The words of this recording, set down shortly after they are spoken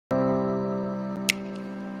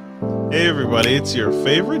Hey everybody, it's your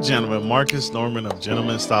favorite gentleman, Marcus Norman of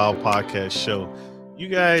Gentleman Style Podcast Show. You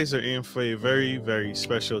guys are in for a very, very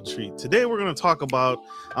special treat. Today we're going to talk about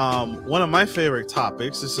one of my favorite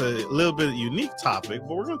topics. It's a little bit unique topic,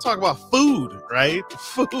 but we're going to talk about food, right?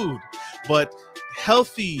 Food, but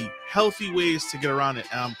healthy ways to get around it,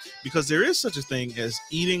 because there is such a thing as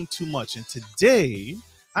eating too much. And today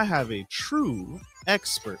I have a true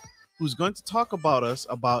expert who's going to talk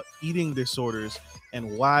about eating disorders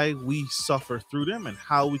and why we suffer through them and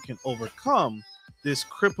how we can overcome this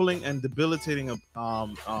crippling and debilitating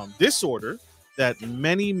disorder that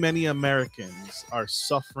many Americans are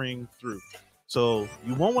suffering through. So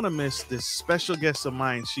you won't want to miss this special guest of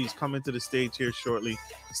mine. She's coming to the stage here shortly.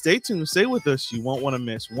 Stay tuned, stay with us. You won't want to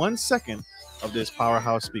miss 1 second of this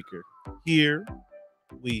powerhouse speaker. Here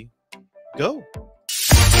we go.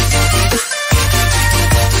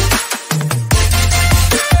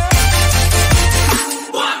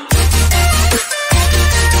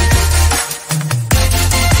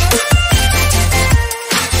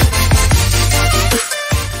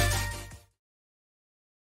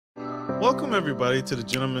 Welcome everybody to the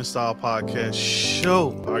Gentleman Style Podcast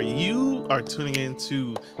Show. You are tuning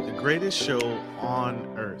into the greatest show on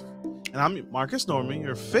earth. And I'm Marcus Norman,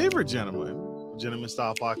 your favorite gentleman, Gentleman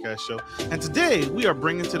Style Podcast Show. And today we are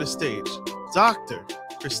bringing to the stage Dr.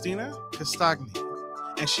 Cristina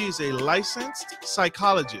Castagnini. And she's a licensed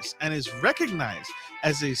psychologist and is recognized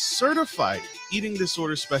as a certified eating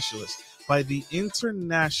disorder specialist by the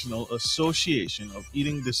International Association of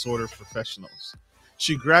Eating Disorder Professionals.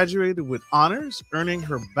 She graduated with honors, earning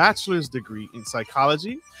her bachelor's degree in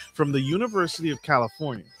psychology from the University of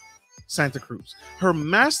California, Santa Cruz. Her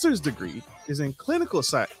master's degree is in clinical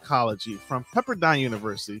psychology from Pepperdine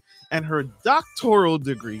University, and her doctoral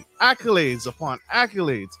degree, accolades upon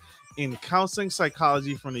accolades, in counseling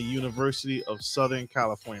psychology from the University of Southern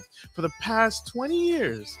California. For the past 20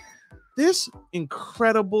 years, this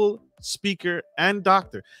incredible speaker and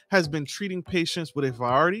doctor has been treating patients with a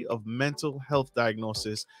variety of mental health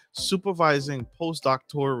diagnoses, supervising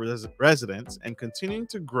postdoctoral residents, and continuing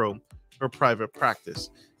to grow her private practice.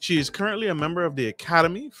 She is currently a member of the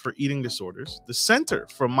Academy for Eating Disorders, the Center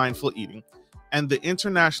for Mindful Eating, and the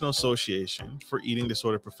International Association for Eating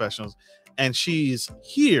Disorder Professionals, and she's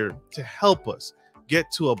here to help us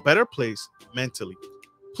get to a better place mentally.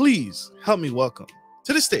 Please help me welcome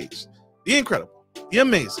to the stage the incredible, the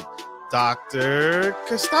amazing Dr.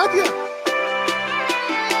 Castagnini.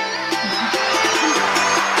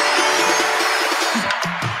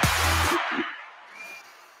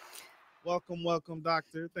 Welcome,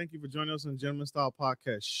 Doctor. Thank you for joining us on Gentleman Style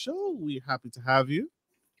Podcast Show. We're happy to have you.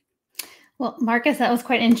 Well, Marcus, that was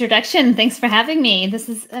quite an introduction. Thanks for having me. This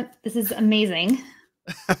is amazing.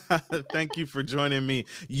 Thank you for joining me.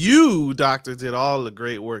 You, Doctor, did all the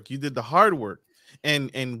great work. You did the hard work.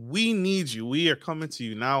 And we need you. We are coming to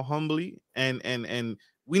you now humbly, and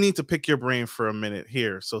we need to pick your brain for a minute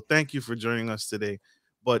here. So thank you for joining us today.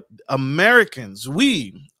 But Americans,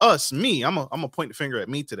 me, I'm gonna point the finger at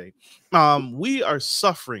me today. We are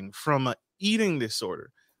suffering from an eating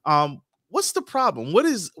disorder. What's the problem? What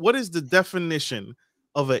is the definition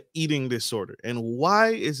of an eating disorder, and why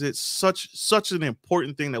is it such an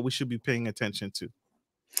important thing that we should be paying attention to?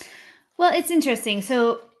 Well, it's interesting.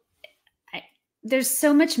 So there's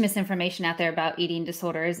so much misinformation out there about eating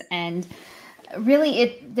disorders, and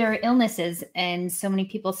really they're illnesses, and so many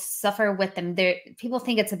people suffer with them. People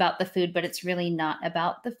think it's about the food, but it's really not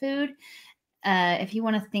about the food. If you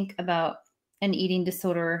want to think about an eating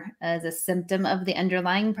disorder as a symptom of the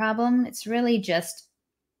underlying problem, it's really just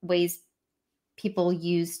ways people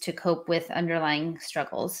use to cope with underlying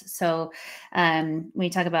struggles. So when you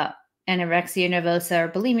talk about anorexia nervosa or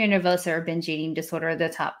bulimia nervosa or binge eating disorder, the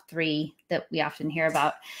top three that we often hear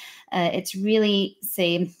about, it's really,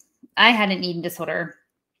 say, I had an eating disorder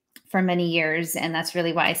for many years, and that's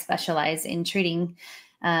really why I specialize in treating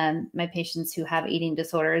my patients who have eating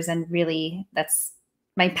disorders. And really, that's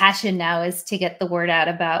my passion now, is to get the word out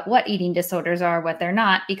about what eating disorders are, what they're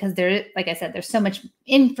not, because like I said, there's so much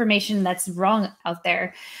information that's wrong out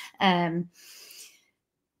there.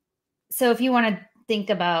 So if you want to think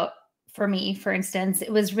about, for me, for instance,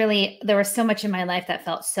 it was really, there was so much in my life that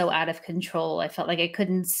felt so out of control. I felt like I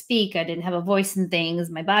couldn't speak. I didn't have a voice in things.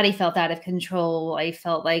 My body felt out of control. I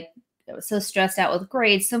felt like I was so stressed out with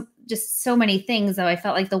grades, just so many things. Though I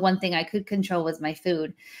felt like the one thing I could control was my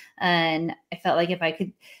food. And I felt like if I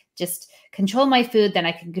could just control my food, then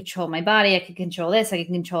I could control my body. I could control this, I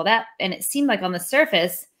could control that. And it seemed like on the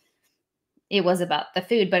surface, it was about the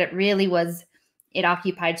food, but it really was, it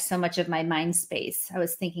occupied so much of my mind space. I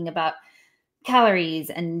was thinking about calories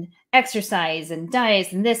and exercise and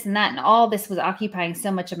diets and this and that, and all this was occupying so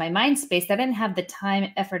much of my mind space that I didn't have the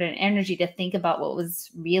time, effort, and energy to think about what was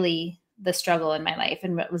really the struggle in my life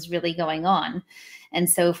and what was really going on. And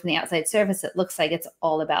so from the outside surface, it looks like it's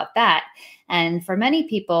all about that. And for many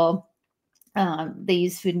people, they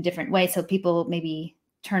use food in different ways. So people maybe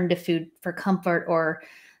turn to food for comfort or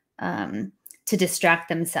to distract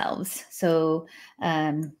themselves. So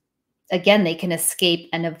again, they can escape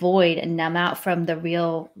and avoid and numb out from the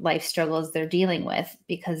real life struggles they're dealing with,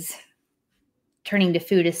 because turning to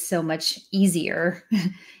food is so much easier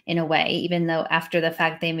in a way, even though after the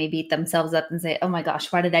fact they may beat themselves up and say, oh my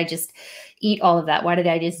gosh, why did I just eat all of that? Why did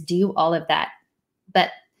I just do all of that? But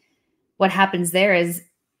what happens there is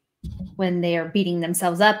when they are beating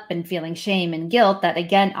themselves up and feeling shame and guilt, that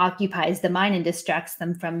again occupies the mind and distracts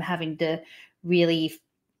them from having to really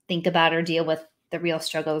think about or deal with the real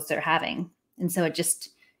struggles they're having. And so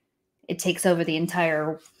it takes over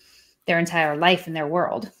their entire life and their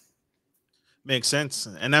world. Makes sense.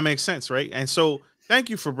 And that makes sense, right? And so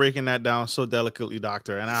thank you for breaking that down so delicately,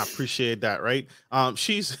 doctor. And I appreciate that, right?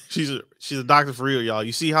 She's a doctor for real, y'all.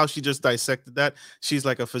 You see how she just dissected that? She's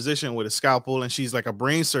like a physician with a scalpel, and she's like a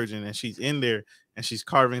brain surgeon, and she's in there and she's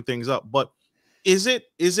carving things up. But is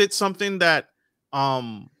it something that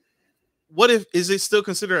is it still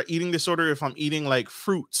considered an eating disorder if I'm eating like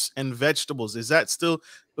fruits and vegetables? Is that still,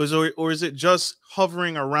 or is it just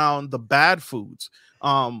hovering around the bad foods?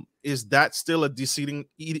 Is that still a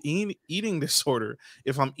eating disorder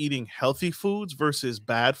if I'm eating healthy foods versus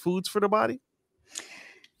bad foods for the body?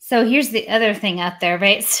 So here's the other thing out there,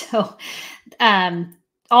 right? So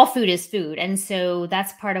all food is food. And so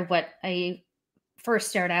that's part of what I first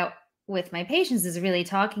start out with my patients, is really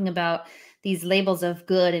talking about these labels of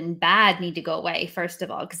good and bad need to go away, first of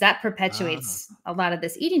all, because that perpetuates a lot of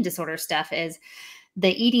this eating disorder stuff. Is the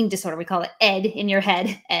eating disorder, we call it ED in your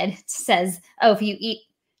head. ED says, oh, if you eat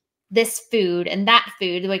this food and that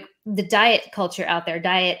food, like the diet culture out there,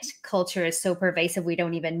 diet culture is so pervasive, we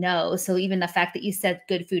don't even know. So even the fact that you said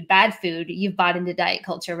good food, bad food, you've bought into diet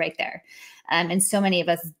culture right there. And so many of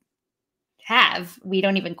us we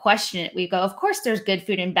don't even question it. We go, of course there's good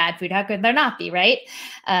food and bad food. How could there not be, right?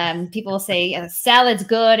 People say salad's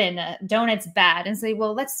good and donut's bad. And say,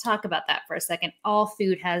 well, let's talk about that for a second. All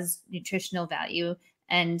food has nutritional value.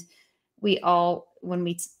 And when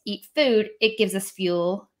we eat food, it gives us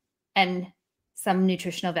fuel and some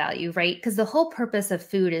nutritional value, right? Because the whole purpose of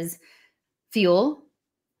food is fuel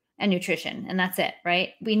and nutrition, and that's it, right?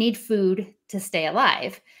 We need food to stay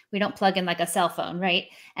alive. We don't plug in like a cell phone, right?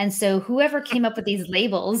 And so whoever came up with these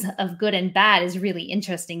labels of good and bad is really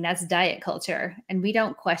interesting. That's diet culture, and we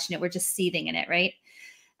don't question it. We're just seething in it, right?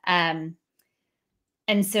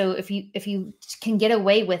 And so if you can get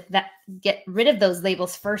away with that, get rid of those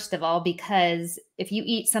labels first of all, because if you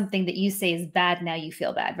eat something that you say is bad, now you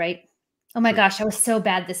feel bad, right? Oh my gosh, I was so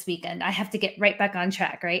bad this weekend. I have to get right back on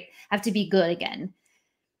track, right? I have to be good again.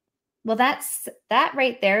 Well, that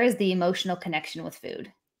right there is the emotional connection with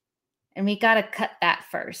food. And we got to cut that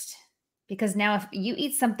first, because now if you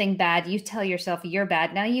eat something bad, you tell yourself you're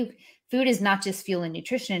bad. Now food is not just fuel and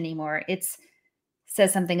nutrition anymore. It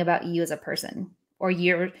says something about you as a person, or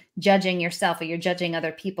you're judging yourself, or you're judging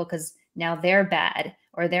other people because now they're bad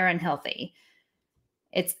or they're unhealthy.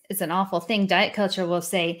 It's an awful thing. Diet culture will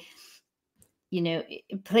say,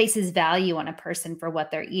 it places value on a person for what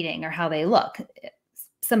they're eating or how they look.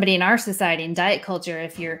 Somebody in our society, in diet culture,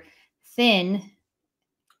 if you're thin,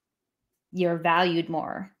 you're valued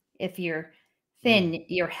more. If you're thin,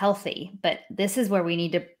 you're healthy. But this is where we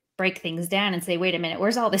need to break things down and say, wait a minute,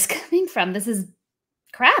 where's all this coming from? This is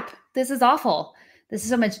crap. This is awful. This is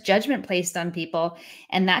so much judgment placed on people.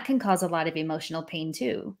 And that can cause a lot of emotional pain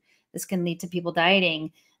too. This can lead to people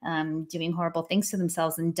dieting, doing horrible things to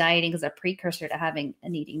themselves, and dieting is a precursor to having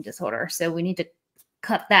an eating disorder. So we need to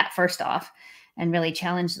cut that first off and really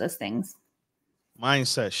challenge those things.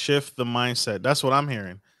 Mindset, shift the mindset. That's what I'm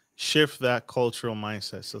hearing. Shift that cultural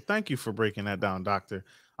mindset. So thank you for breaking that down, doctor.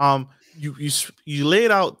 You laid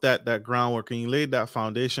out that groundwork, and you laid that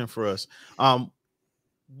foundation for us. How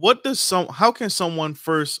can someone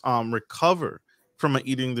first recover from an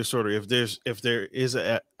eating disorder if there is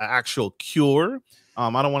a actual cure?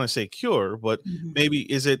 I don't want to say cure, but maybe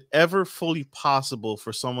is it ever fully possible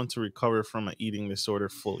for someone to recover from an eating disorder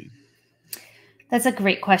fully? That's a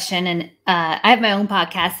great question. And I have my own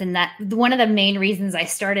podcast, and that one of the main reasons I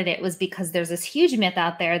started it was because there's this huge myth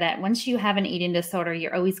out there that once you have an eating disorder,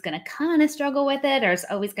 you're always going to kind of struggle with it, or it's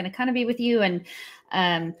always going to kind of be with you. And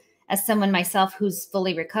as someone myself who's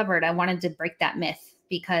fully recovered, I wanted to break that myth,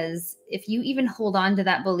 because if you even hold on to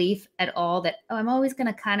that belief at all that, oh, I'm always going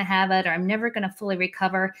to kind of have it, or I'm never going to fully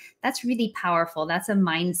recover, that's really powerful. That's a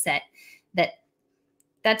mindset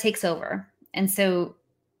that takes over. And so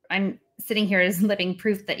I'm sitting here as living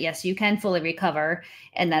proof that yes, you can fully recover.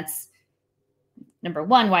 And that's number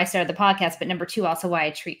one, why I started the podcast, but number two, also why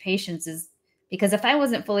I treat patients, is because if I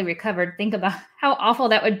wasn't fully recovered, think about how awful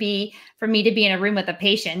that would be for me to be in a room with a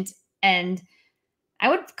patient, and I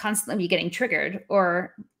would constantly be getting triggered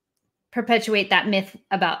or perpetuate that myth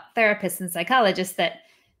about therapists and psychologists that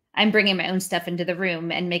I'm bringing my own stuff into the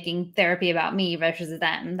room and making therapy about me versus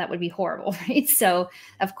them. That would be horrible, right? So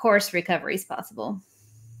of course, recovery is possible.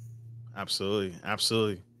 Absolutely.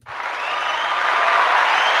 Absolutely.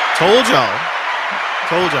 Told y'all.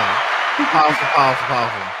 Powerful, powerful,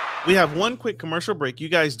 powerful. We have one quick commercial break. You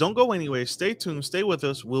guys don't go anywhere. Stay tuned. Stay with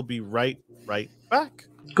us. We'll be right back.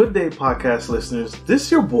 Good day, podcast listeners. This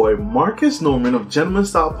is your boy, Marcus Norman of Gentleman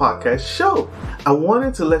Style Podcast Show. I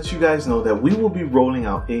wanted to let you guys know that we will be rolling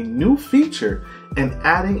out a new feature and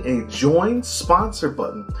adding a join sponsor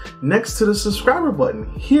button next to the subscriber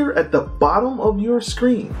button here at the bottom of your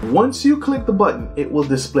screen. Once you click the button, it will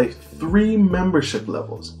display 3 membership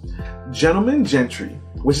levels. Gentleman Gentry,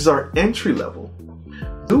 which is our entry level,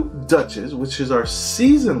 Duke Duchess, which is our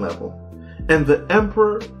season level, and the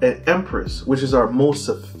Emperor and Empress, which is our most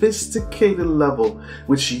sophisticated level,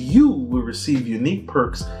 which you will receive unique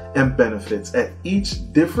perks and benefits at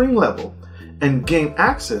each differing level and gain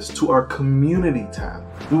access to our community tab.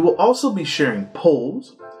 We will also be sharing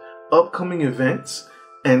polls, upcoming events,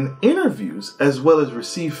 and interviews, as well as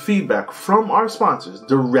receive feedback from our sponsors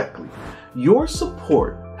directly. Your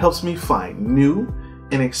support helps me find new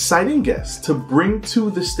and exciting guests to bring to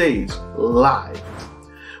the stage live.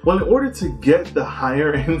 Well, in order to get the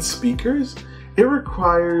higher end speakers, it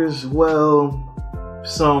requires, well,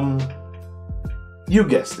 some, you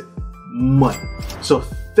guessed it, money. So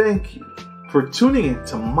thank you for tuning in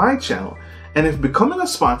to my channel. And if becoming a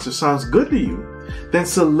sponsor sounds good to you, then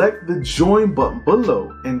select the join button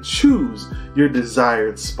below and choose your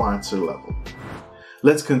desired sponsor level.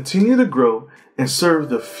 Let's continue to grow and serve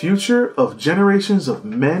the future of generations of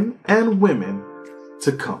men and women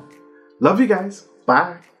to come. Love you guys.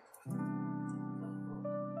 Bye.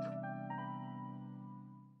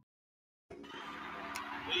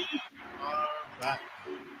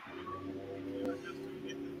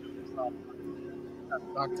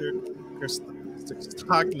 Dr. Cristina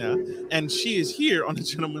Castagnini, and she is here on the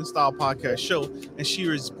Gentleman Style Podcast Show, and she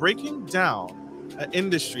is breaking down an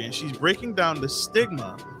industry, and she's breaking down the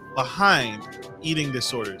stigma behind eating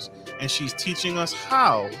disorders, and she's teaching us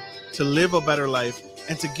how to live a better life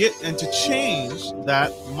and to change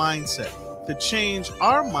that mindset, to change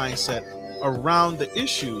our mindset around the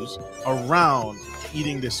issues around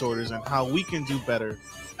eating disorders and how we can do better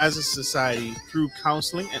as a society through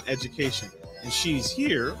counseling and education. And she's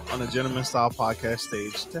here on the Gentleman Style Podcast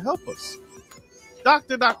stage to help us.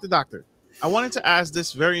 Doctor, I wanted to ask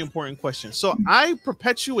this very important question. So I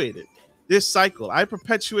perpetuated this cycle. I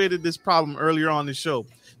perpetuated this problem earlier on the show,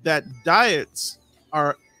 that diets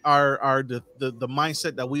are the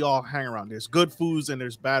mindset that we all hang around. There's good foods and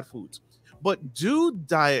there's bad foods. But do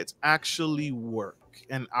diets actually work?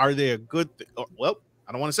 And are they a good thing? Well,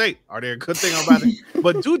 I don't want to say, are they a good thing or bad thing?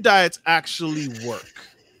 But do diets actually work?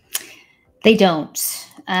 They don't.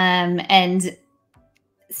 And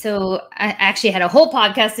so I actually had a whole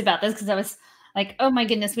podcast about this because I was like, oh my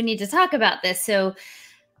goodness, we need to talk about this. So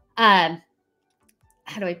how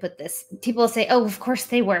do I put this? People say, oh, of course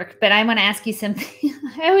they work. But I want to ask you something.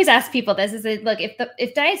 I always ask people this, is that, look,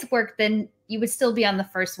 if diets work, then you would still be on the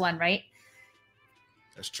first one, right?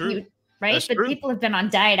 That's true. Right? That's but true. People have been on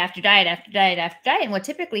diet after diet after diet after diet. And what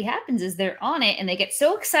typically happens is they're on it and they get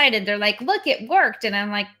so excited. They're like, look, it worked. And I'm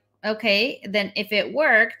like, okay, then if it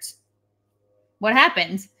worked, what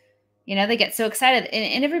happened? You know, they get so excited.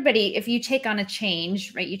 And everybody, if you take on a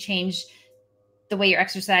change, right, you change the way you're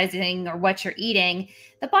exercising or what you're eating,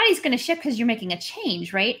 the body's going to shift because you're making a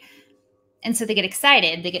change, right? And so they get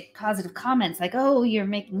excited. They get positive comments like, oh, you're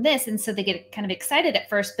making this. And so they get kind of excited at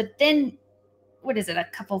first. But then, what is it,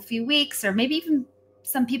 few weeks, or maybe even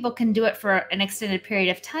some people can do it for an extended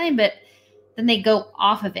period of time, but then they go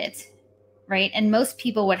off of it. Right. And most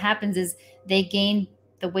people, what happens is they gain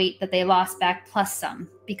the weight that they lost back plus some,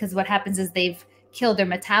 because what happens is they've killed their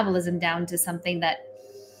metabolism down to something that,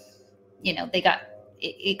 you know,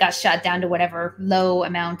 it got shot down to whatever low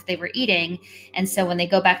amount they were eating. And so when they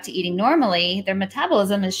go back to eating normally, their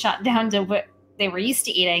metabolism is shot down to what they were used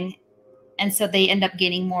to eating. And so they end up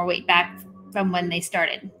gaining more weight back from when they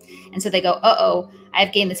started. And so they go, uh-oh,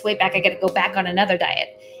 I've gained this weight back. I got to go back on another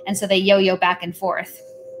diet. And so they yo-yo back and forth.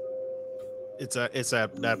 It's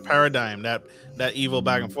that paradigm, that evil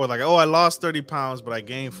back and forth. Like, oh, I lost 30 pounds, but I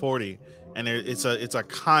gained 40. And it's a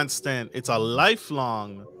constant, it's a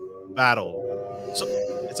lifelong battle. So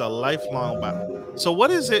it's a lifelong battle. So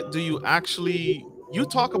what is it, you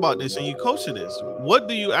talk about this and you coach to this. What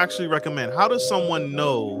do you actually recommend? How does someone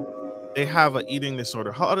know they have an eating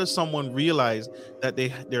disorder? How does someone realize that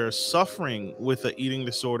they're suffering with an eating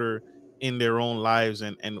disorder in their own lives?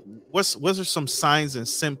 And what are some signs and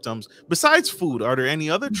symptoms besides food? Are there any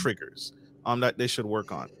other triggers that they should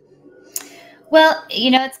work on? Well,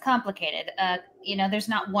 it's complicated. There's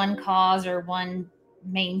not one cause or one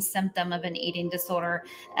main symptom of an eating disorder.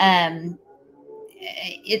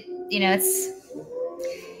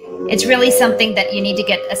 It's really something that you need to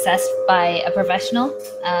get assessed by a professional.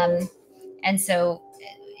 And so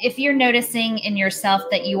if you're noticing in yourself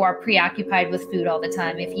that you are preoccupied with food all the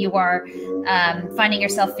time, if you are finding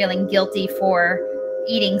yourself feeling guilty for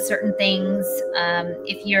eating certain things,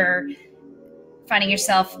 if you're finding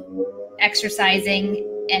yourself exercising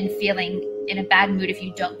and feeling in a bad mood if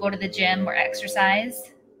you don't go to the gym or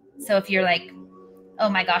exercise. So if you're like, oh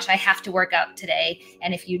my gosh, I have to work out today,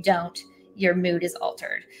 and if you don't, your mood is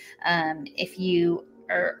altered. If you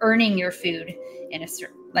are earning your food in a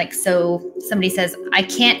certain, like, so somebody says, I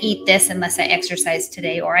can't eat this unless I exercise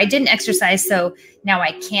today, or I didn't exercise, so now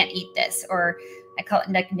I can't eat this, or I call it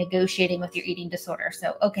like negotiating with your eating disorder.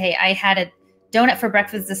 So, okay, I had a donut for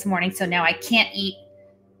breakfast this morning, so now I can't eat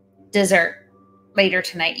dessert later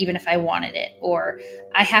tonight, even if I wanted it, or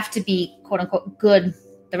I have to be quote unquote good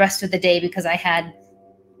the rest of the day because I had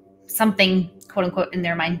something quote unquote in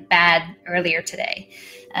their mind bad earlier today.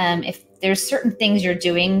 If there's certain things you're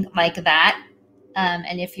doing like that,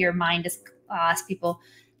 and if your mind is, I'll ask people,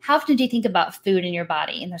 how often do you think about food in your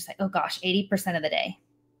body? And they're like, oh gosh, 80% of the day.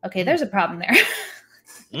 Okay, there's a problem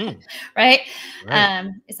there. Right?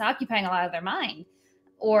 It's occupying a lot of their mind.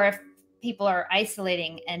 Or if people are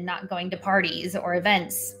isolating and not going to parties or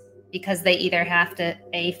events because they either have to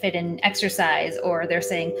fit in exercise, or they're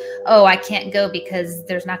saying, oh, I can't go because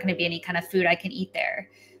there's not going to be any kind of food I can eat there.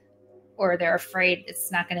 Or they're afraid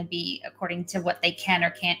it's not going to be according to what they can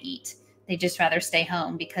or can't eat. They just rather stay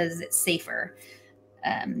home because it's safer.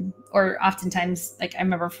 Or oftentimes, like I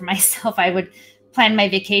remember for myself, I would plan my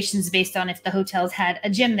vacations based on if the hotels had a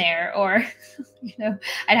gym there, or,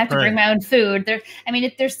 I'd have to bring my own food there. I mean,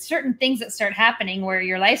 if there's certain things that start happening where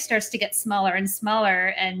your life starts to get smaller and smaller,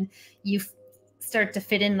 and you start to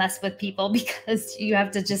fit in less with people because you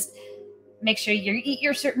have to just make sure you eat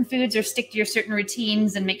your certain foods or stick to your certain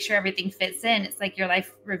routines and make sure everything fits in. It's like your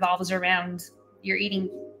life revolves around your eating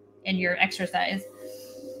and your exercise.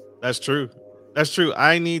 That's true. That's true.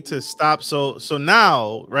 I need to stop. So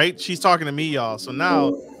now, right? She's talking to me, y'all. So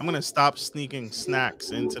now I'm gonna stop sneaking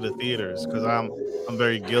snacks into the theaters because I'm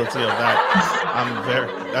very guilty of that.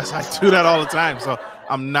 I do that all the time. So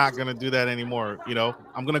I'm not gonna do that anymore.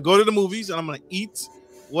 I'm gonna go to the movies and I'm gonna eat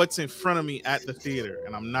what's in front of me at the theater,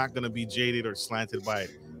 and I'm not gonna be jaded or slanted by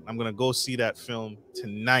it. I'm gonna go see that film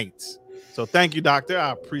tonight. So thank you, doctor.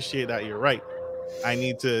 I appreciate that. You're right. I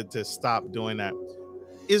need to stop doing that.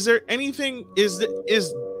 Is there anything, is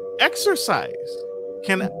exercise,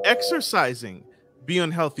 can exercising be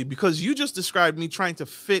unhealthy? Because you just described me trying to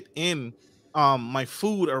fit in my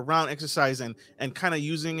food around exercise and kind of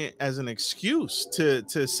using it as an excuse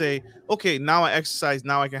to say, okay, now I exercise,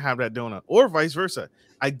 now I can have that donut, or vice versa.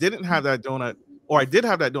 I didn't have that donut, or I did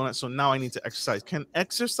have that donut, so now I need to exercise. Can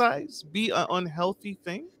exercise be an unhealthy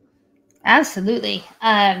thing? Absolutely.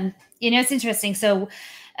 It's interesting. So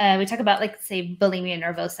we talk about, like, say, bulimia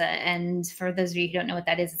nervosa. And for those of you who don't know what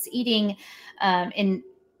that is, it's eating in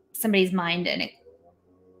somebody's mind a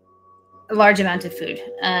large amount of food,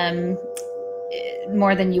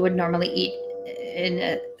 more than you would normally eat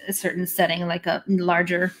in a certain setting, like a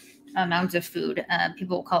larger amount of food.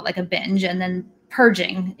 People will call it like a binge. And then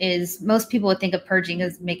purging is, most people would think of purging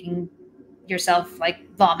as making yourself like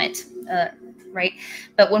vomit, right?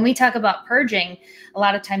 But when we talk about purging, a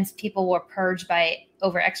lot of times people will purge by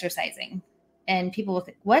over exercising, and people will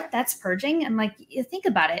think, what, that's purging? I'm like, you think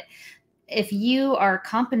about it. If you are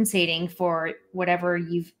compensating for whatever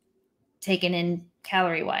you've taken in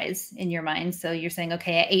calorie wise in your mind, so you're saying,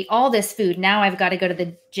 okay, I ate all this food, now I've got to go to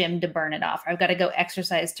the gym to burn it off. I've got to go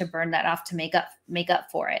exercise to burn that off, to make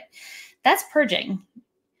up for it. That's purging,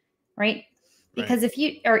 right? Because if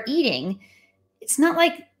you are eating, it's not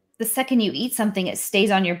like the second you eat something, it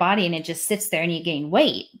stays on your body and it just sits there and you gain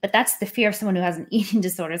weight. But that's the fear of someone who has an eating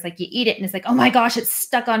disorder. It's like you eat it and it's like, oh my gosh, it's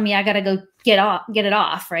stuck on me. I got to go get it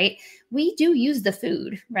off. Right. We do use the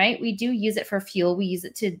food, right? We do use it for fuel. We use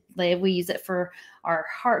it to live. We use it for our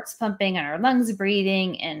hearts pumping and our lungs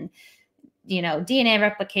breathing and, DNA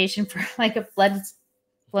replication for like a blood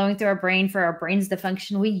flowing through our brain for our brains to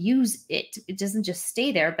function. We use it. It doesn't just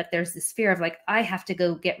stay there, but there's this fear of like, I have to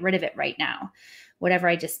go get rid of it right now, whatever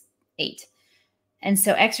I just ate. And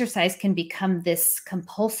so exercise can become this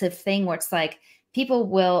compulsive thing where it's like people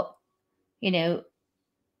will,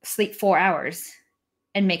 sleep 4 hours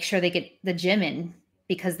and make sure they get the gym in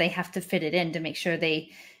because they have to fit it in to make sure they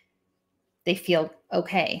feel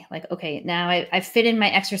okay. Like, okay, now I fit in my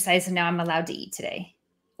exercise and now I'm allowed to eat today.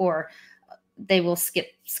 Or they will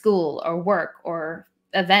skip school or work or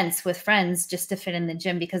events with friends just to fit in the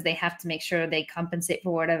gym because they have to make sure they compensate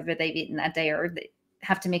for whatever they've eaten that day, or they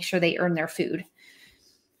have to make sure they earn their food.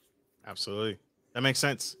 Absolutely. That makes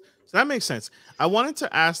sense. So that makes sense. I wanted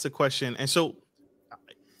to ask the question. And so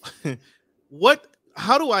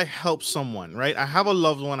how do I help someone, right? I have a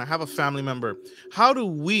loved one, I have a family member. How do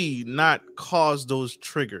we not cause those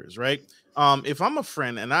triggers, right? If I'm a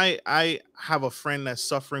friend and I have a friend that's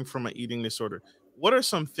suffering from an eating disorder, what are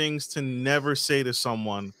some things to never say to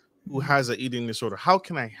someone who has an eating disorder? How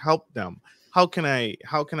can I help them? How can I,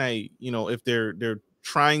 if they're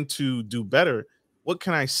trying to do better, what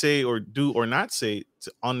can I say or do or not say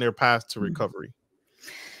on their path to recovery?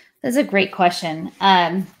 That's a great question.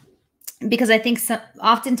 Because I think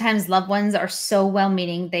oftentimes loved ones are so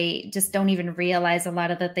well-meaning, they just don't even realize a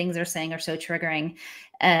lot of the things they're saying are so triggering.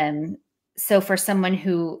 So for someone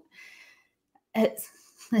who has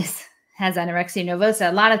anorexia nervosa,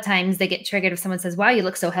 a lot of times they get triggered if someone says, wow, you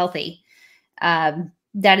look so healthy.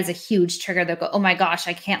 That is a huge trigger. They'll go, oh my gosh,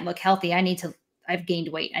 I can't look healthy. I've gained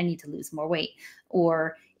weight. I need to lose more weight.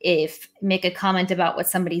 Or if make a comment about what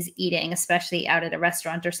somebody's eating, especially out at a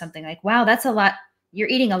restaurant or something, like, wow, that's a lot. You're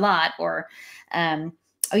eating a lot. Or, oh,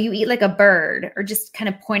 you eat like a bird, or just kind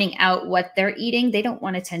of pointing out what they're eating. They don't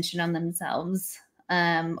want attention on themselves.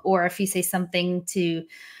 Or if you say something to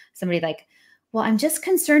somebody like, well, I'm just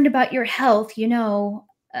concerned about your health,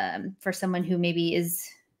 for someone who maybe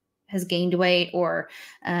has gained weight, or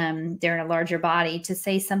they're in a larger body, to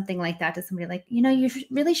say something like that to somebody like, you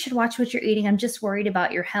really should watch what you're eating. I'm just worried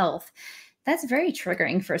about your health. That's very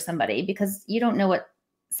triggering for somebody because you don't know what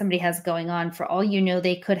somebody has going on. For all you know,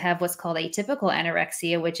 they could have what's called atypical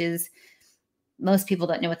anorexia, which is, most people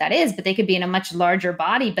don't know what that is, but they could be in a much larger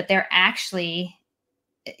body, but they're actually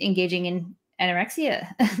engaging in anorexia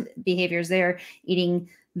behaviors. They're eating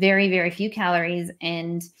very, very few calories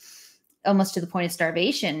and almost to the point of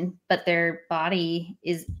starvation, but their body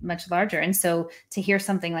is much larger. And so to hear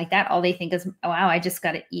something like that, all they think is, oh, wow, I just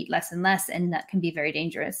got to eat less and less. And that can be very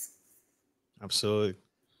dangerous. Absolutely.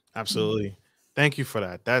 Absolutely. Thank you for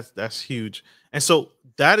that. That's huge. And so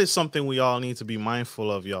that is something we all need to be mindful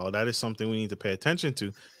of, y'all. That is something we need to pay attention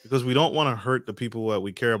to, because we don't want to hurt the people that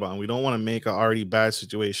we care about, and we don't want to make an already bad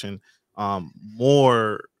situation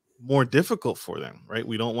more difficult for them, right?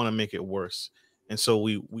 We don't want to make it worse. And so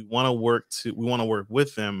we want to work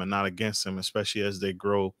with them and not against them, especially as they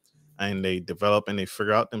grow and they develop and they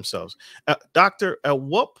figure out themselves. Doctor, at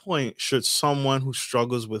what point should someone who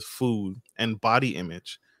struggles with food and body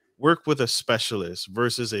image work with a specialist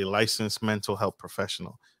versus a licensed mental health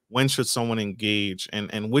professional? When should someone engage,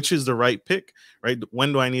 and which is the right pick, right?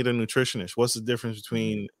 When do I need a nutritionist? What's the difference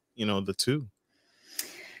between, the two?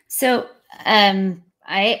 So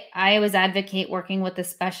I always advocate working with a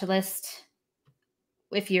specialist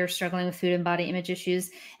if you're struggling with food and body image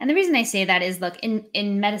issues. And the reason I say that is, look,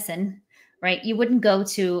 in medicine, right, you wouldn't go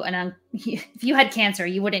to if you had cancer,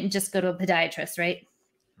 you wouldn't just go to a pediatrist, right?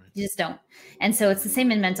 You just don't. And so it's the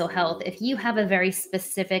same in mental health. If you have a very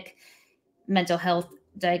specific mental health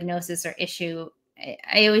diagnosis or issue,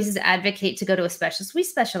 I always advocate to go to a specialist. We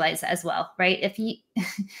specialize as well, right?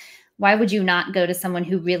 Why would you not go to someone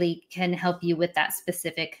who really can help you with that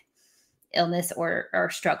specific illness or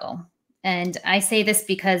struggle? And I say this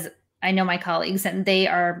because I know my colleagues, and they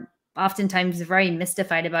are oftentimes very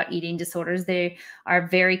mystified about eating disorders. They are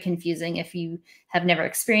very confusing if you have never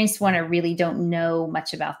experienced one or really don't know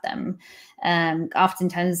much about them.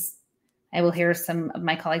 Oftentimes I will hear some of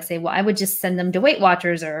my colleagues say, well, I would just send them to Weight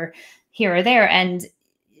Watchers or here or there. And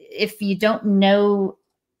if you don't know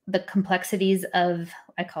the complexities of,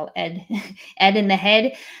 I call Ed in the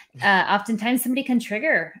head, oftentimes somebody can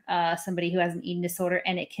trigger somebody who has an eating disorder,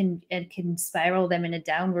 and it can spiral them in a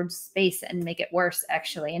downward space and make it worse,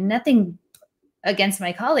 actually. And nothing against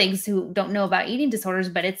my colleagues who don't know about eating disorders,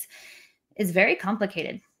 but it's very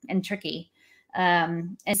complicated. and tricky.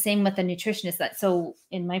 And same with the nutritionist. So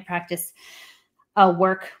in my practice, I'll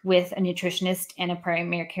work with a nutritionist and a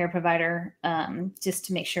primary care provider just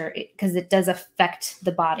to make sure, because it does affect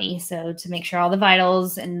the body. So to make sure all the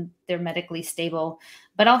vitals and they're medically stable,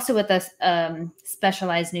 but also with a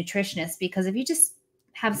specialized nutritionist, because if you just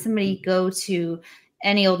have somebody go to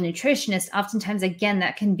any old nutritionist, oftentimes, again,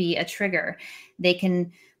 that can be a trigger. They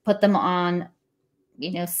can put them on,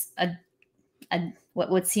 what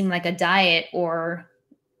would seem like a diet, or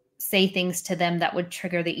say things to them that would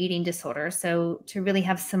trigger the eating disorder. So to really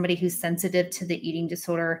have somebody who's sensitive to the eating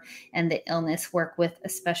disorder and the illness work with a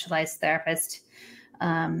specialized therapist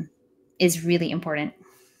is really important.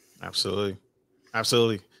 Absolutely.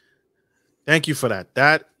 Absolutely. Thank you for that.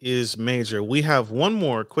 That is major. We have one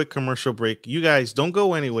more quick commercial break. You guys don't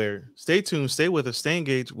go anywhere. Stay tuned. Stay with us. Stay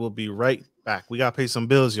engaged. We'll be right back. We got to pay some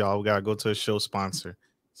bills, y'all. We got to go to a show sponsor.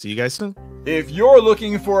 See you guys soon. If you're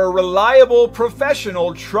looking for a reliable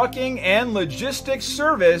professional trucking and logistics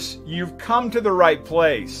service, you've come to the right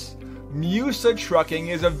place. Musa Trucking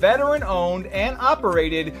is a veteran-owned and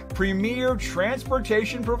operated premier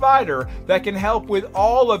transportation provider that can help with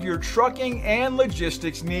all of your trucking and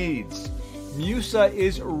logistics needs. Musa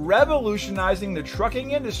is revolutionizing the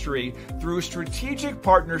trucking industry through strategic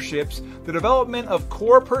partnerships, the development of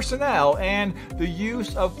core personnel, and the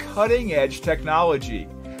use of cutting-edge technology.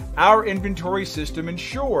 Our inventory system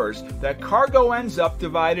ensures that cargo ends up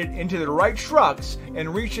divided into the right trucks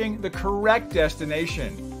and reaching the correct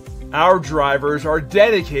destination. Our drivers are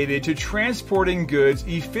dedicated to transporting goods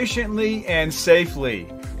efficiently and safely.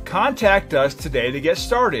 Contact us today to get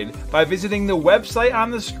started by visiting the website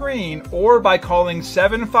on the screen or by calling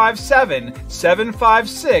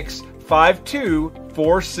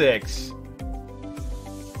 757-756-5246.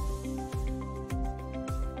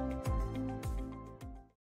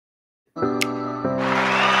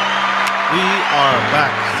 We are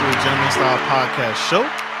back to the Gentleman Style Podcast Show.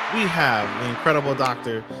 We have the incredible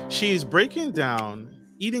doctor. She's breaking down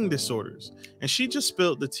eating disorders, and she just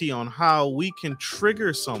spilled the tea on how we can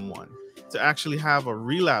trigger someone to actually have a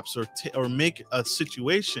relapse or make a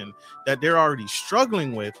situation that they're already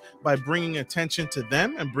struggling with by bringing attention to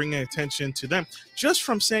them and bringing attention to them just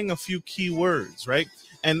from saying a few key words, right?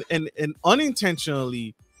 And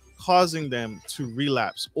unintentionally causing them to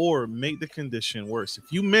relapse or make the condition worse.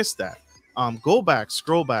 If you missed that, go back,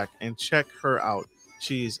 scroll back, and check her out.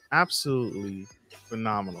 She is absolutely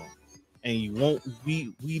phenomenal, and you won't.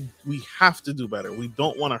 We have to do better. We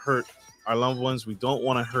don't want to hurt our loved ones. We don't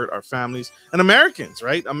want to hurt our families and Americans,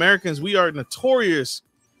 right? Americans, we are notorious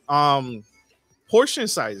portion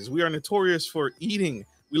sizes. We are notorious for eating.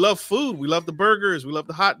 We love food. We love the burgers. We love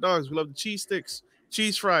the hot dogs. We love the cheese sticks,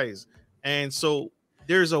 cheese fries, and so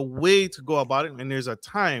there's a way to go about it, and there's a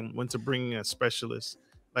time when to bring in a specialist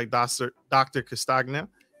like Dr. Castagnini,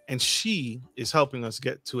 and she is helping us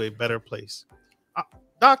get to a better place.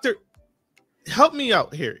 Doctor, help me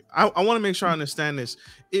out here. I want to make sure I understand this.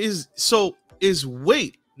 Is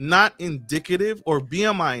weight not indicative, or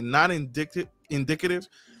BMI not indicative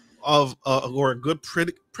of or a good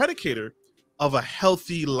predicator of a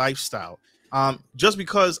healthy lifestyle? Just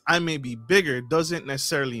because I may be bigger doesn't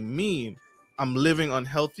necessarily mean I'm living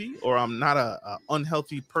unhealthy or I'm not a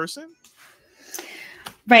unhealthy person.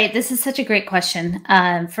 Right. This is such a great question.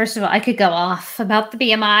 First of all, I could go off about the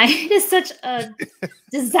BMI. It is such a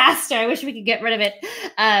disaster. I wish we could get rid of it.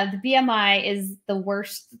 The BMI is the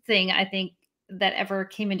worst thing, I think, that ever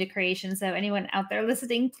came into creation. So anyone out there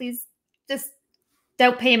listening, please just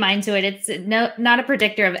don't pay mind to it. It's not a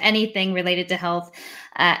predictor of anything related to health,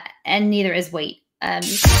 and neither is weight.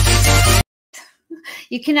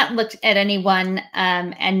 You cannot look at anyone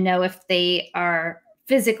and know if they are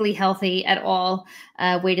physically healthy at all.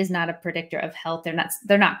 Weight is not a predictor of health.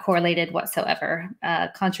 They're not correlated whatsoever,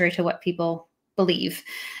 contrary to what people believe.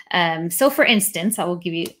 So for instance,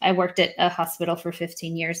 I worked at a hospital for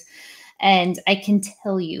 15 years, and I can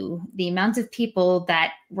tell you the amount of people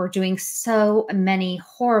that were doing so many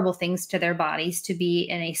horrible things to their bodies to be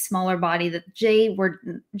in a smaller body that they were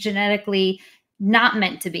genetically not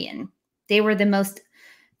meant to be in. They were the most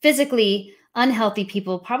physically unhealthy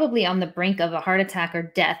people, probably on the brink of a heart attack or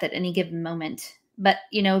death at any given moment. But,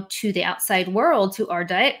 to the outside world, to our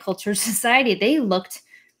diet culture society, they looked,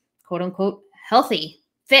 quote unquote, healthy,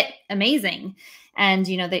 fit, amazing. And,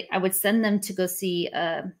 I would send them to go see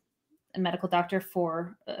a medical doctor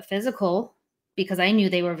for a physical, because I knew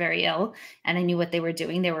they were very ill and I knew what they were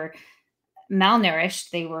doing. They were malnourished.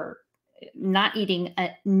 They were not eating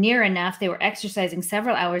near enough. They were exercising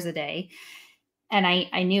several hours a day. And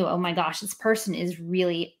I knew, oh my gosh, this person is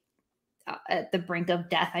really at the brink of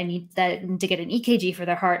death. I need to get an EKG for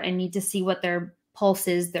their heart. I need to see what their pulse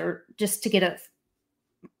is. They're just to get a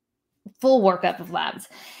full workup of labs.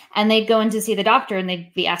 And they'd go in to see the doctor and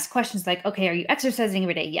they'd be asked questions like, okay, are you exercising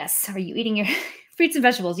every day? Yes. Are you eating your fruits and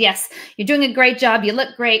vegetables? Yes. You're doing a great job. You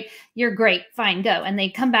look great. You're great. Fine, go. And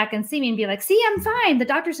they'd come back and see me and be like, see, I'm fine. The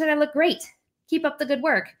doctor said I look great. Keep up the good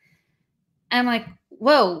work. And I'm like,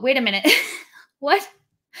 whoa, wait a minute. What?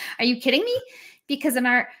 Are you kidding me? Because in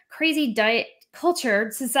our crazy diet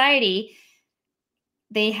culture society,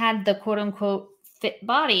 they had the quote unquote fit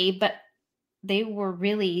body, but they were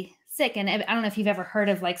really sick. And I don't know if you've ever heard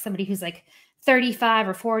of like somebody who's like 35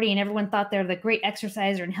 or 40 and everyone thought they're the great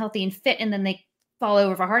exerciser and healthy and fit. And then they fall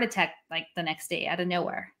over of a heart attack like the next day out of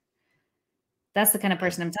nowhere. That's the kind of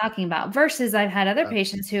person I'm talking about. Versus I've had other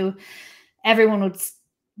patients who everyone would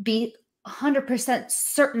be 100%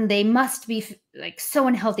 certain they must be like so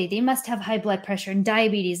unhealthy. They must have high blood pressure and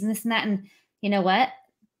diabetes and this and that. And you know what?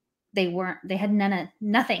 They had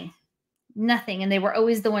nothing. And they were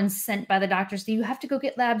always the ones sent by the doctors. So you have to go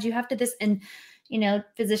get labs. You have to this. And,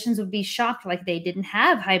 physicians would be shocked. Like they didn't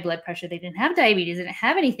have high blood pressure. They didn't have diabetes. They didn't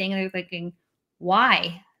have anything. And they're thinking,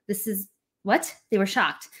 why? This is what? They were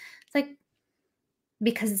shocked. It's like,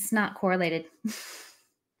 because it's not correlated.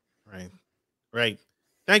 Right.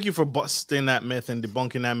 Thank you for busting that myth and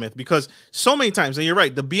debunking that myth, because so many times, and you're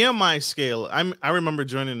right, the BMI scale, I remember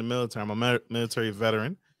joining the military. I'm a military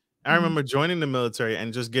veteran. I remember joining the military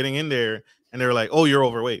and just getting in there and they were like, oh, you're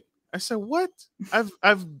overweight. I said, what?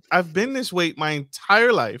 I've been this weight my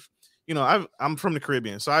entire life. I'm from the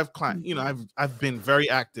Caribbean. So I've climbed, I've been very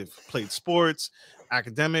active, played sports,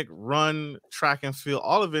 academic, run, track and field,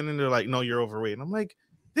 all of it. And they're like, no, you're overweight. And I'm like,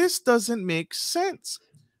 this doesn't make sense.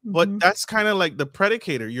 But that's kind of like the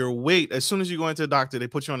predicator, your weight. As soon as you go into the doctor, they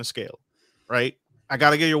put you on a scale, right? I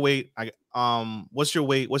got to get your weight. What's your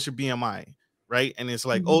weight? What's your BMI? Right. And it's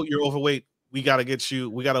like, oh, you're overweight. We got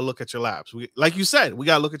to look at your labs. Like you said, we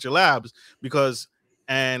got to look at your labs just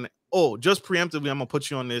preemptively, I'm going to put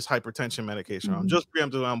you on this hypertension medication. I'm just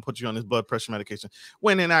preemptively, I'm going to put you on this blood pressure medication.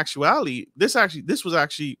 When in actuality, this was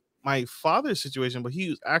actually my father's situation, but he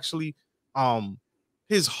was actually,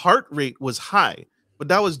 his heart rate was high, but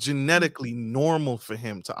that was genetically normal for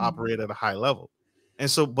him to operate at a high level. And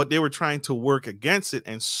so, but they were trying to work against it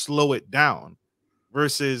and slow it down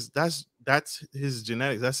versus that's his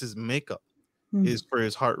genetics. That's his makeup is for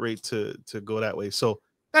his heart rate to go that way. So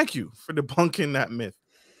thank you for debunking that myth.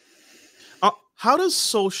 How does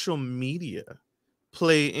social media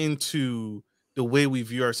play into the way we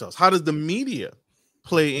view ourselves? How does the media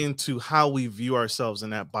play into how we view ourselves in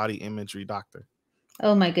that body imagery, doctor?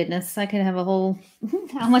 Oh my goodness. I could have a whole,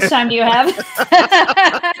 how much time do you have?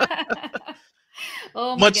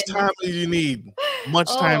 Oh my much time as you need. Much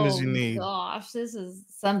time as you need. Gosh, this is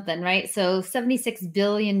something, right? So $76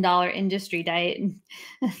 billion industry, diet,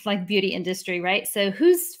 like beauty industry, right? So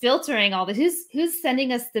who's filtering all this? Who's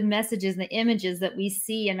sending us the messages and the images that we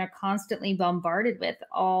see and are constantly bombarded with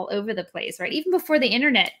all over the place, right? Even before the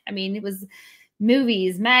internet. I mean, it was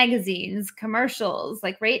movies, magazines, commercials,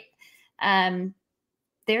 like, right?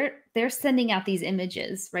 They're sending out these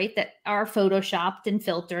images, right, that are photoshopped and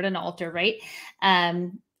filtered and altered, right?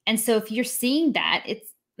 And so if you're seeing that,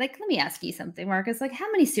 it's like, let me ask you something, Marcus. Like, how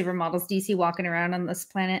many supermodels do you see walking around on this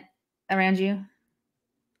planet around you?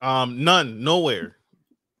 None, nowhere.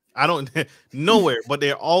 I don't nowhere, but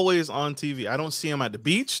they're always on TV. I don't see them at the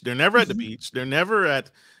beach. They're never at the beach. They're never at,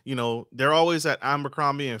 they're always at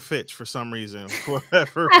Abercrombie and Fitch for some reason.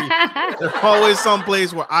 They're always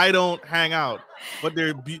someplace where I don't hang out. But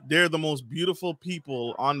they're the most beautiful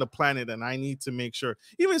people on the planet, and I need to make sure.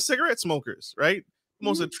 Even cigarette smokers, right? The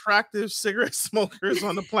most attractive cigarette smokers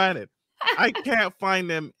on the planet. I can't find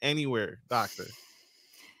them anywhere, doctor.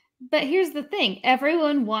 But here's the thing.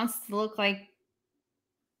 Everyone wants to look like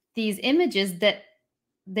these images that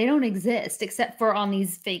they don't exist except for on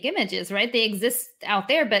these fake images, right? They exist out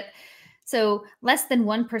there, but so less than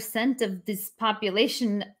 1% of this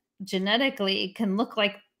population genetically can look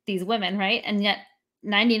like these women, right? And yet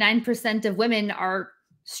 99% of women are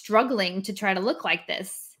struggling to try to look like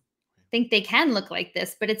this, think they can look like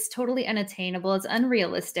this, but it's totally unattainable. It's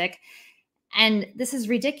unrealistic. And this is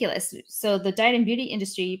ridiculous. So the diet and beauty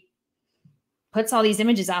industry puts all these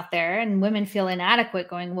images out there and women feel inadequate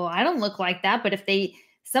going, well, I don't look like that. But if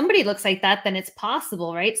somebody looks like that, then it's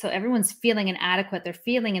possible, right? So everyone's feeling inadequate. They're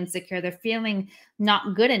feeling insecure. They're feeling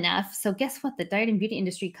not good enough. So guess what? The diet and beauty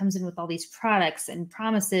industry comes in with all these products and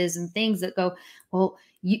promises and things that go, well,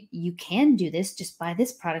 you can do this. Just buy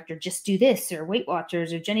this product or just do this or Weight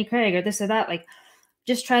Watchers or Jenny Craig or this or that. Like,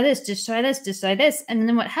 just try this, just try this, just try this. And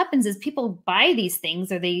then what happens is people buy these things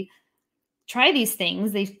or they try these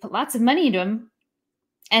things. They put lots of money into them.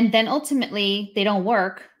 And then ultimately they don't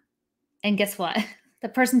work. And guess what? The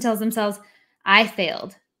person tells themselves, I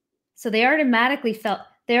failed. So they automatically felt,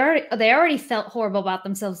 they already felt horrible about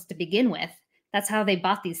themselves to begin with. That's how they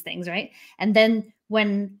bought these things, right? And then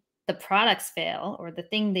when the products fail or the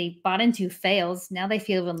thing they bought into fails, now they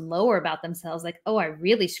feel even lower about themselves. Like, oh, I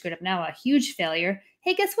really screwed up now, a huge failure.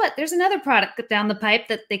 Hey, guess what? There's another product down the pipe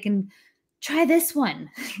that they can try this one.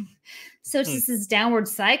 So it's just this downward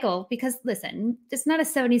cycle because listen, it's not a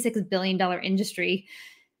 $76 billion industry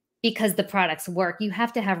because the products work. You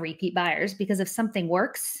have to have repeat buyers because if something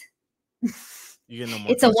works, you get no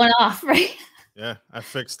more it's a one-off, right? Yeah, I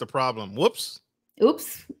fixed the problem. Whoops.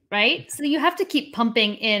 Oops, right? So you have to keep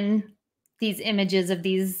pumping in these images of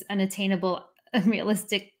these unattainable,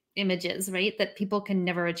 unrealistic images, right? That people can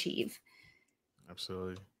never achieve.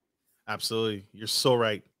 Absolutely. Absolutely. You're so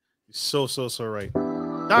right. You're so right.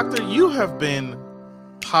 Doctor, you have been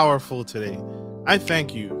powerful today. I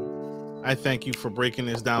thank you. I thank you for breaking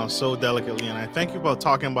this down so delicately, and I thank you about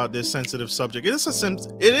talking about this sensitive subject. It is a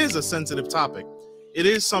sensitive topic. It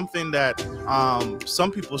is something that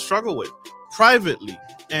some people struggle with privately,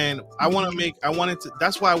 and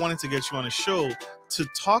that's why I wanted to get you on a show to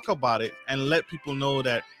talk about it and let people know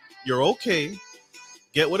that you're okay.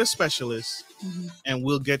 Get with a specialist, and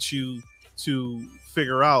we'll get you to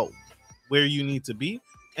figure out where you need to be.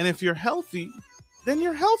 And if you're healthy, then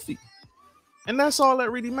you're healthy. And that's all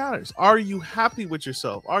that really matters. Are you happy with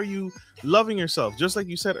yourself? Are you loving yourself? Just like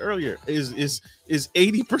you said earlier, is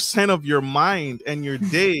 80% of your mind and your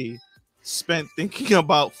day spent thinking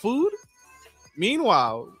about food?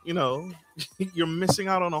 Meanwhile, you know, you're missing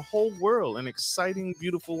out on a whole world, an exciting,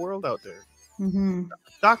 beautiful world out there.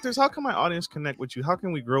 Doctors, how can my audience connect with you? How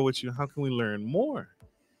can we grow with you? How can we learn more?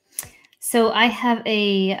 So I have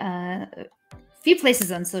a few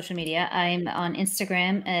places on social media. I'm on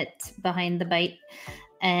Instagram at Behind the Bite.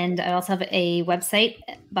 And I also have a website,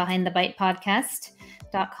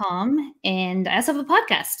 behindthebitepodcast.com. And I also have a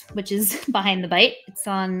podcast, which is Behind the Bite. It's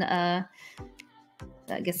on, I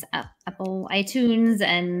guess, Apple, iTunes,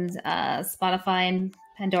 and Spotify and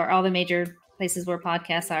Pandora, all the major places where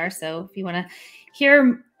podcasts are. So if you want to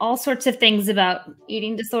hear all sorts of things about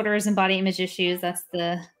eating disorders and body image issues, that's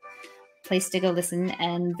the place to go listen.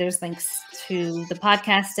 And there's links to the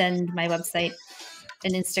podcast and my website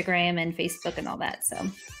and Instagram and Facebook and all that. So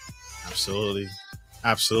absolutely.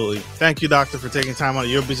 Thank you, doctor, for taking time out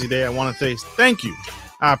of your busy day. I want to say thank you.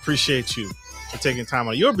 I appreciate you for taking time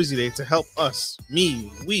out of your busy day to help us,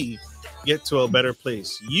 we get to a better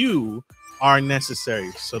place. You are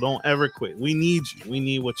necessary, so don't ever quit. We need you. We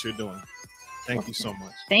need what you're doing. Thank you so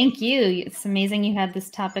much. Thank you. It's amazing you had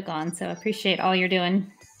this topic on, so I appreciate all you're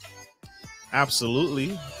doing.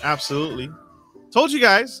 Absolutely. Told you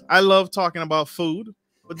guys, I love talking about food,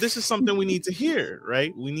 but this is something we need to hear,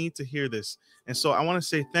 right? We need to hear this. And so I want to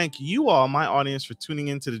say thank you all, my audience, for tuning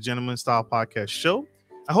into the Gentleman Style Podcast show.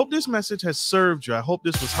 I hope this message has served you. I hope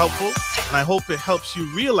this was helpful, and I hope it helps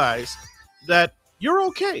you realize that you're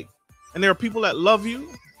okay. And there are people that love you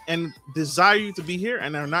and desire you to be here,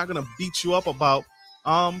 and they're not going to beat you up about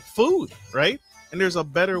food, right? And there's a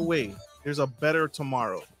better way. There's a better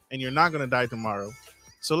tomorrow. And you're not going to die tomorrow.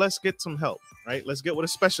 So let's get some help, right? Let's get with a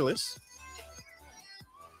specialist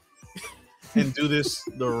and do this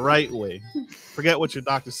the right way. Forget what your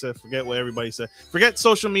doctor said. Forget what everybody said. Forget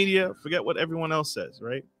social media. Forget what everyone else says,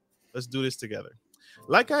 right? Let's do this together.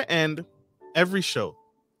 Like I end every show,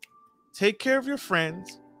 take care of your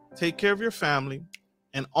friends, take care of your family,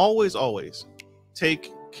 and always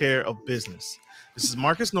take care of business. This is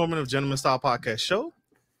Marcus Norman of Gentleman Style Podcast Show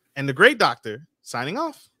and the Great Doctor signing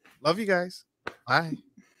off. Love you guys. Bye.